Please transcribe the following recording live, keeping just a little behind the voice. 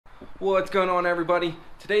What's going on, everybody?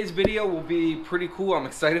 Today's video will be pretty cool. I'm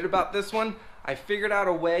excited about this one. I figured out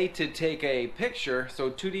a way to take a picture, so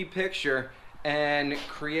 2D picture, and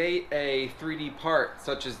create a 3D part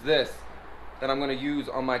such as this that I'm going to use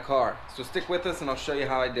on my car. So stick with us and I'll show you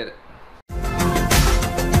how I did it.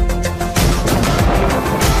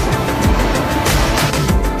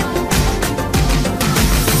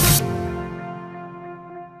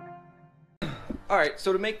 Alright,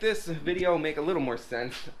 so to make this video make a little more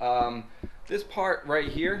sense, this part right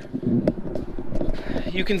here,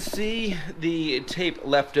 you can see the tape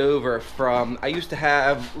left over from, I used to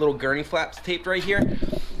have little gurney flaps taped right here,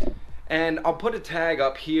 and I'll put a tag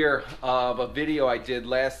up here of a video I did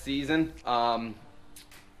last season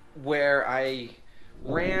where I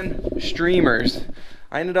ran streamers.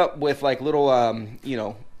 I ended up with like little,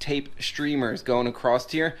 tape streamers going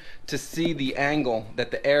across here to see the angle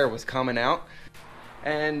that the air was coming out.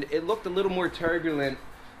 And it looked a little more turbulent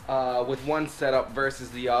with one setup versus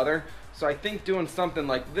the other. So I think doing something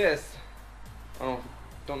like this,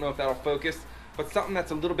 don't know if that'll focus, but something that's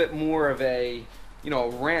a little bit more of a,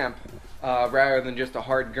 ramp rather than just a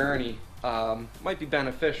hard gurney might be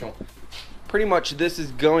beneficial. Pretty much this is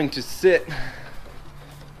going to sit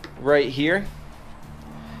right here.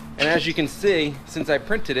 And as you can see, since I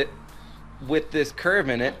printed it with this curve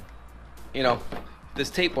in it, this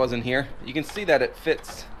tape wasn't here, you can see that it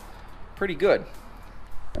fits pretty good.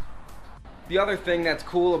 The other thing that's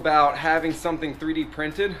cool about having something 3D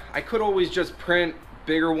printed, I could always just print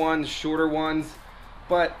bigger ones, shorter ones,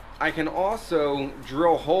 but I can also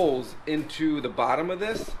drill holes into the bottom of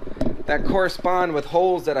this that correspond with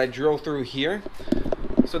holes that I drill through here.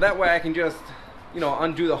 So that way I can just,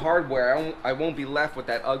 undo the hardware. I won't be left with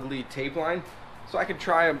that ugly tape line. So I could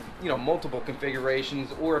try, multiple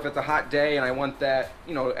configurations, or if it's a hot day and I want that,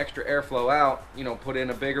 extra airflow out, put in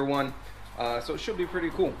a bigger one. So it should be pretty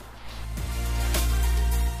cool.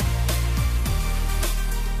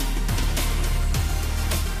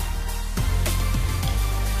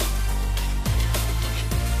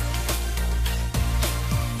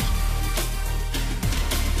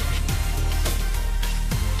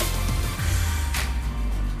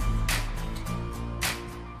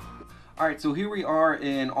 Alright, so here we are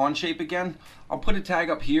in Onshape again. I'll put a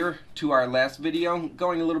tag up here to our last video,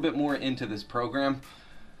 going a little bit more into this program.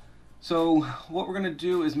 So what we're going to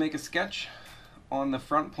do is make a sketch on the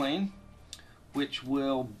front plane, which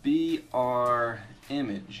will be our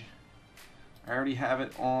image. I already have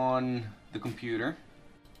it on the computer.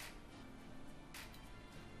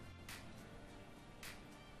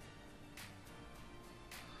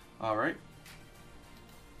 Alright.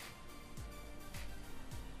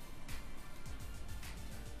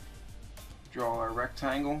 Draw our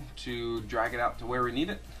rectangle to drag it out to where we need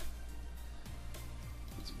it.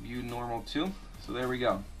 It's view normal too. So there we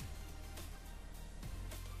go.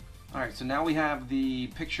 Alright, so now we have the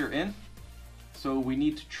picture in. So we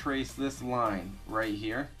need to trace this line right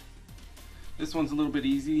here. This one's a little bit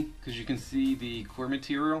easy because you can see the core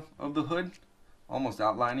material of the hood, almost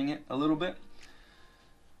outlining it a little bit.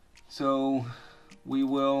 So we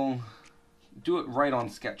will do it right on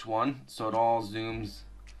sketch one so it all zooms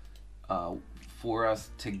for us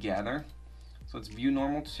together. So it's view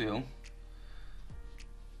normal 2.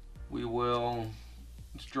 We will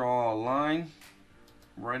just draw a line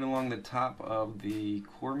right along the top of the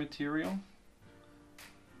core material,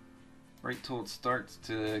 right till it starts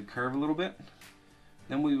to curve a little bit.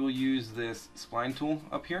 Then we will use this spline tool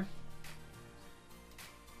up here.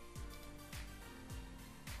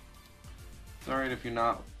 It's alright if you're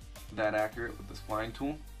not that accurate with the spline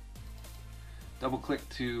tool. Double click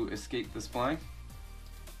to escape the spline,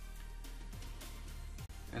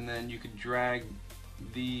 and then you could drag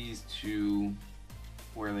these to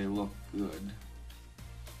where they look good.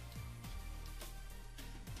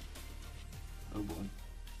 Oh boy,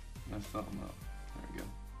 messed something up. There we go.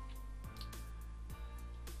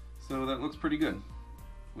 So that looks pretty good.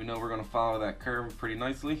 We know we're going to follow that curve pretty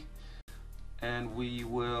nicely, and we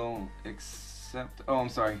will accept. Oh, I'm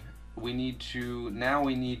sorry. We need to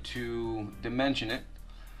dimension it.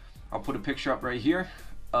 I'll put a picture up right here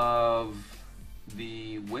of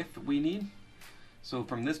the width we need. So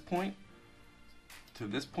from this point to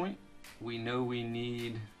this point, we know we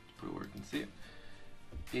need, put it where you can see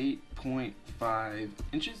it, 8.5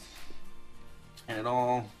 inches, and it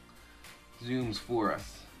all zooms for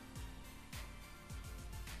us.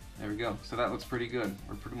 There we go. So that looks pretty good.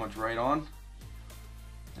 We're pretty much right on,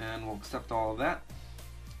 and we'll accept all of that.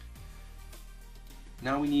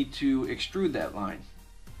 Now we need to extrude that line.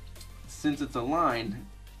 Since it's a line,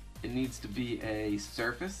 it needs to be a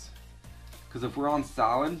surface, because if we're on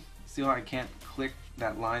solid, see how I can't click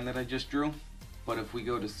that line that I just drew, but if we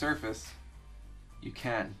go to surface, you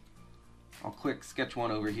can. I'll click sketch 1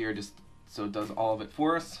 over here just so it does all of it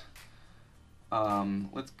for us.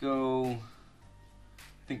 Let's go,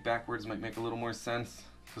 I think backwards might make a little more sense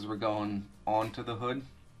because we're going onto the hood.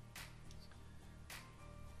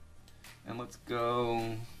 And let's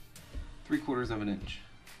go 3/4 of an inch.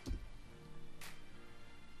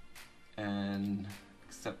 And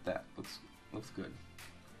accept that, looks good.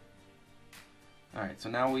 Alright, so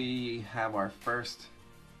now we have our first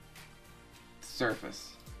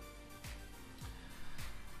surface.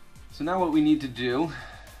 So now what we need to do,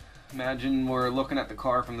 imagine we're looking at the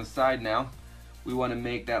car from the side now. We want to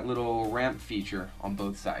make that little ramp feature on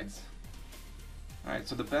both sides. Alright,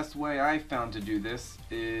 so the best way I found to do this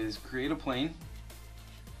is create a plane,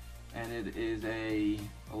 and it is a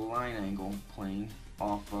line angle plane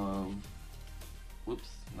off of, whoops,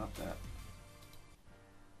 not that.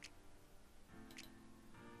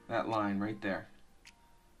 That line right there.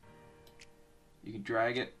 You can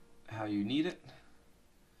drag it how you need it.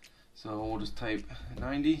 So we'll just type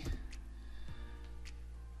 90,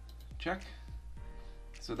 check.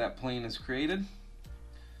 So that plane is created.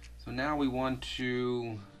 So now we want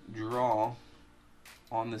to draw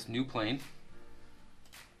on this new plane.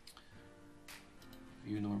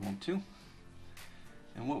 View normal 2.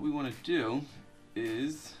 And what we want to do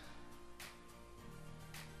is,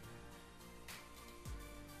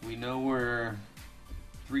 we know we're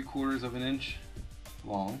 3/4 of an inch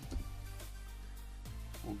long.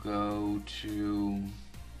 We'll go to,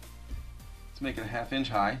 let's make it a 1/2 inch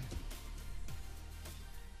high.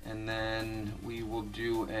 And then we will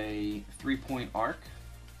do a 3-point arc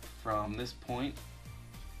from this point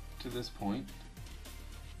to this point.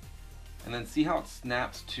 And then see how it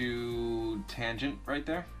snaps to tangent right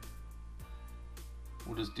there?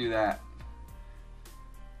 We'll just do that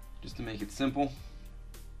just to make it simple.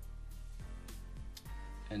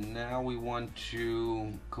 And now we want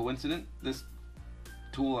to coincident this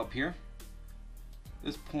tool up here.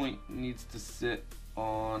 This point needs to sit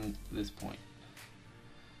on this point.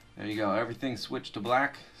 There you go, everything switched to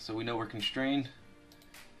black, so we know we're constrained,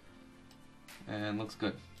 and looks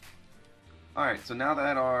good. Alright, so now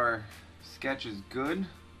that our sketch is good,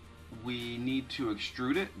 we need to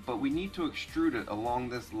extrude it, but we need to extrude it along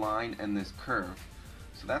this line and this curve.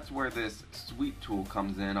 So that's where this sweep tool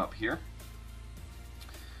comes in up here.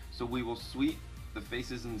 So we will sweep the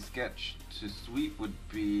faces in sketch. To sweep would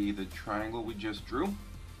be the triangle we just drew,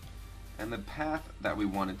 and the path that we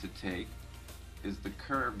wanted to take is the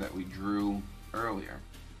curve that we drew earlier.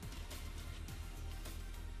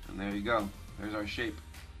 And there you go, there's our shape.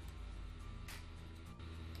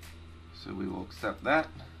 So we will accept that.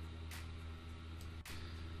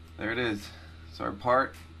 There it is. So our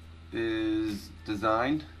part is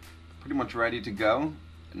designed, pretty much ready to go.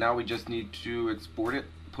 Now we just need to export it,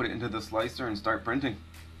 put it into the slicer, and start printing.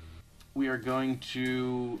 We are going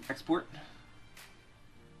to export.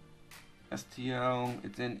 STL,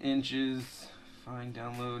 it's in inches. Fine,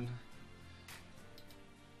 download.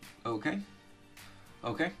 Okay.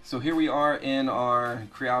 Okay, so here we are in our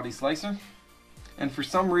Creality slicer. And for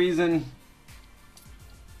some reason,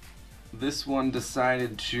 this one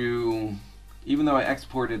decided to, even though I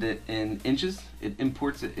exported it in inches, it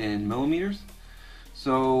imports it in millimeters.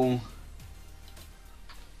 So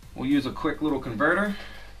we'll use a quick little converter,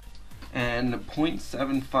 and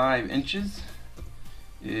 0.75 inches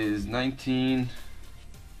is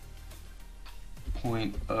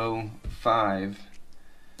 19.05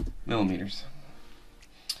 millimeters.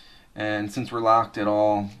 And since we're locked, it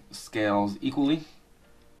all scales equally.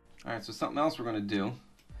 Alright, so something else we're going to do,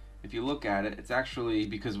 if you look at it, it's actually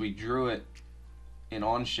because we drew it in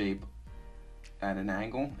on shape at an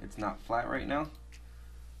angle. It's not flat right now.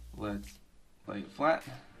 Let's lay it flat.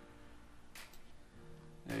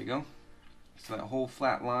 There you go. So that whole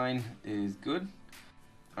flat line is good.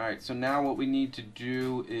 Alright, so now what we need to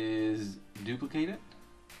do is duplicate it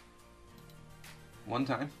one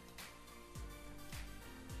time.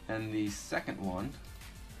 And the second one,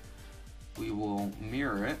 we will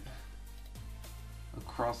mirror it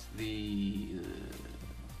across the...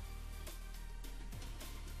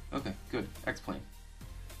 okay, good, X-plane.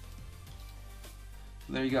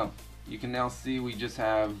 There you go. You can now see we just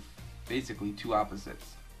have basically two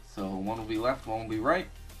opposites. So one will be left, one will be right.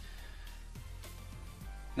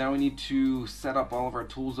 Now we need to set up all of our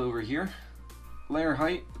tools over here. Layer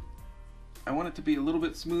height, I want it to be a little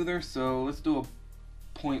bit smoother, so let's do a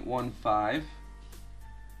 0.15.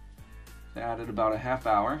 That added about a half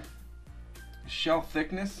hour. Shell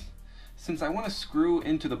thickness, since I want to screw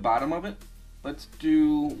into the bottom of it, let's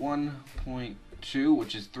do 1.2,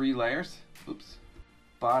 which is 3 layers. Oops.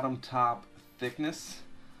 bottom top thickness.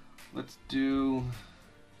 Let's do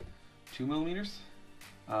 2 millimeters.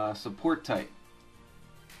 Support tight.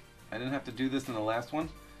 I didn't have to do this in the last one,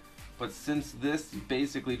 but since this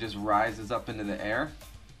basically just rises up into the air,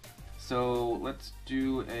 so let's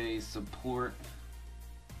do a support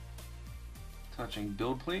touching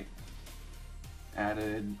build plate.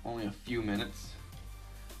 Added only a few minutes.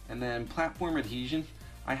 And then platform adhesion.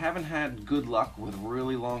 I haven't had good luck with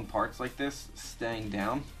really long parts like this staying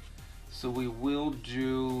down, so we will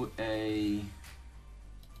do a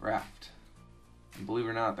raft. And believe it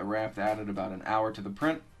or not, the raft added about an hour to the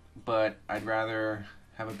print, but I'd rather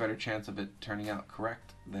have a better chance of it turning out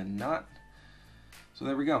correct than not. So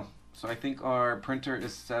there we go. So I think our printer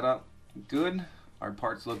is set up good. Our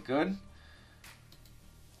parts look good.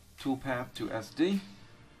 Toolpath to SD.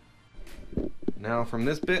 Now from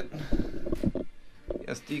this bit, the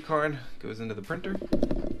SD card goes into the printer.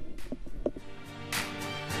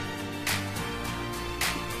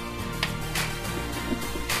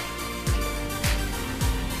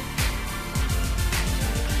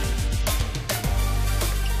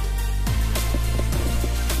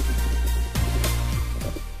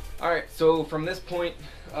 Alright, so from this point,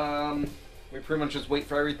 we pretty much just wait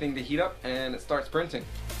for everything to heat up and it starts printing.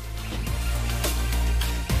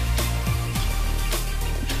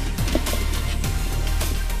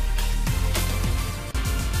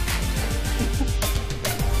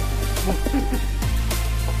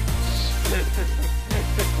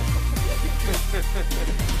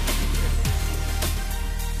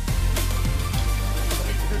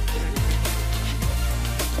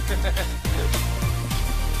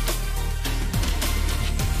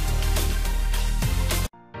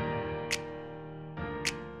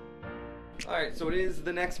 Alright, so it is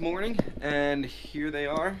the next morning, and here they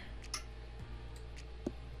are.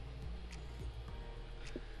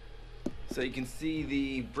 So you can see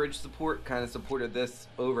the bridge support kind of supported this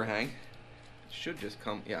overhang. It should just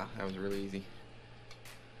come, yeah, that was really easy.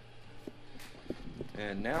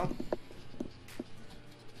 And now,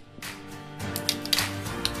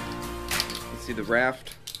 you see the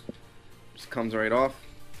raft just comes right off,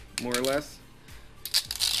 more or less.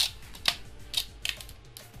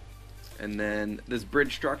 And then this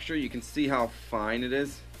bridge structure, you can see how fine it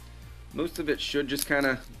is. Most of it should just kind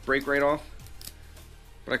of break right off,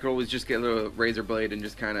 but I could always just get a little razor blade and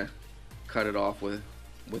just kind of cut it off with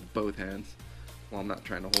both hands. Well, I'm not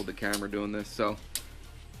trying to hold the camera doing this. So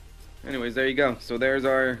anyways, there you go. So there's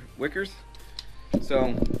our wickers.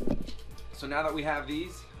 So now that we have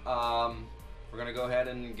these, we're gonna go ahead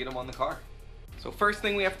and get them on the car. So first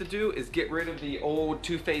thing we have to do is get rid of the old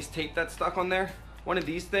two-face tape that's stuck on there. One of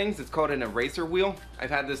these things, it's called an eraser wheel.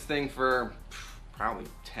 I've had this thing for probably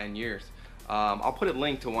 10 years. I'll put a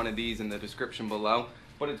link to one of these in the description below,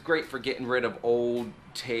 but it's great for getting rid of old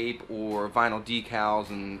tape or vinyl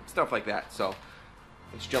decals and stuff like that. So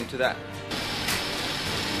let's jump to that.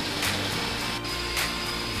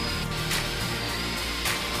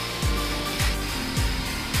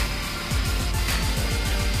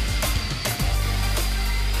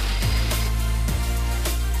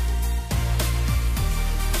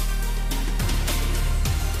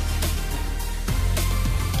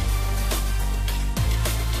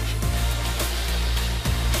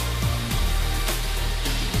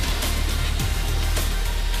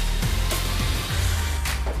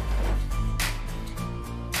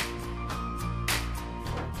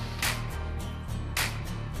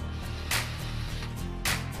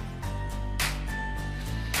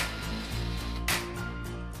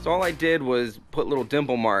 So all I did was put little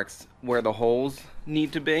dimple marks where the holes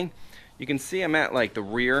need to be. You can see I'm at like the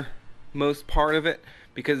rear most part of it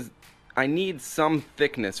because I need some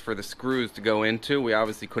thickness for the screws to go into. We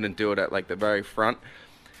obviously couldn't do it at like the very front.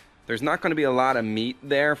 There's not going to be a lot of meat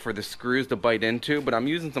there for the screws to bite into, but I'm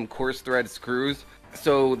using some coarse thread screws,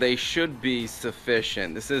 so they should be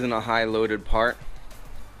sufficient. This isn't a high loaded part.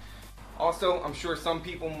 Also, I'm sure some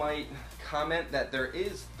people might comment that there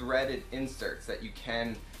is threaded inserts that you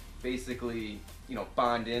can basically, you know,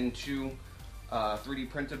 bond into 3D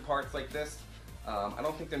printed parts like this. I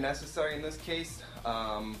don't think they're necessary in this case.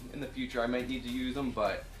 In the future I might need to use them,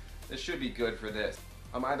 but this should be good for this.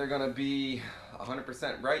 I'm either gonna be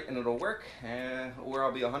 100% right and it'll work, or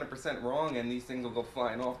I'll be 100% wrong and these things will go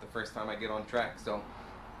flying off the first time I get on track, so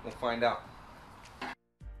we'll find out.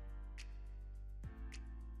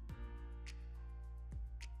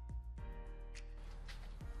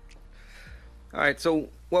 Alright, so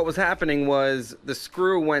what was happening was the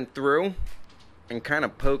screw went through and kind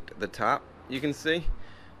of poked the top, you can see.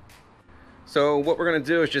 So what we're going to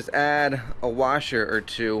do is just add a washer or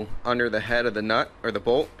two under the head of the nut or the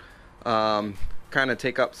bolt. kind of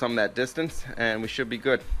take up some of that distance, and we should be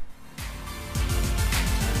good.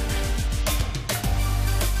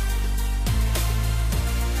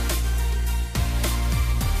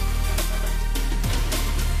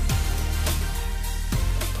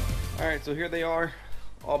 Alright, so here they are,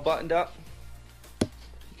 all buttoned up.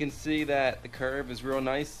 You can see that the curve is real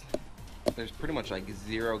nice. There's pretty much like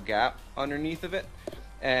zero gap underneath of it.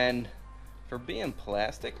 And for being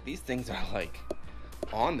plastic, these things are like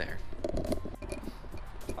on there.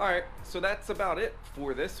 Alright, so that's about it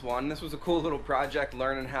for this one. This was a cool little project,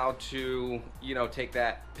 learning how to, you know, take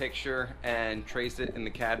that picture and trace it in the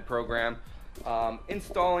CAD program.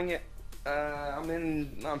 Installing it, I'm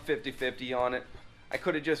 50-50 on it. I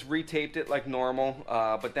could have just retaped it like normal,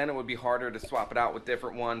 but then it would be harder to swap it out with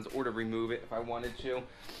different ones or to remove it if I wanted to.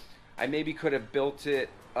 I maybe could have built it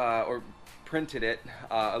or printed it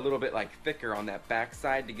a little bit like thicker on that back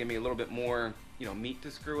side to give me a little bit more, you know, meat to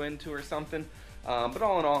screw into or something. But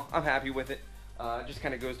all in all, I'm happy with it. Just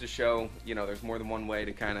kind of goes to show, you know, there's more than one way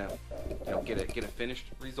to kind of, you know, get a finished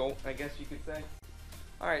result, I guess you could say.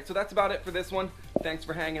 All right, so that's about it for this one. Thanks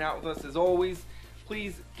for hanging out with us as always.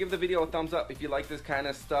 Please give the video a thumbs up if you like this kind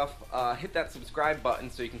of stuff. Hit that subscribe button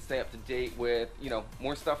so you can stay up to date with, you know,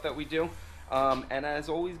 more stuff that we do. And as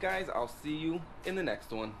always, guys, I'll see you in the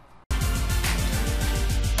next one.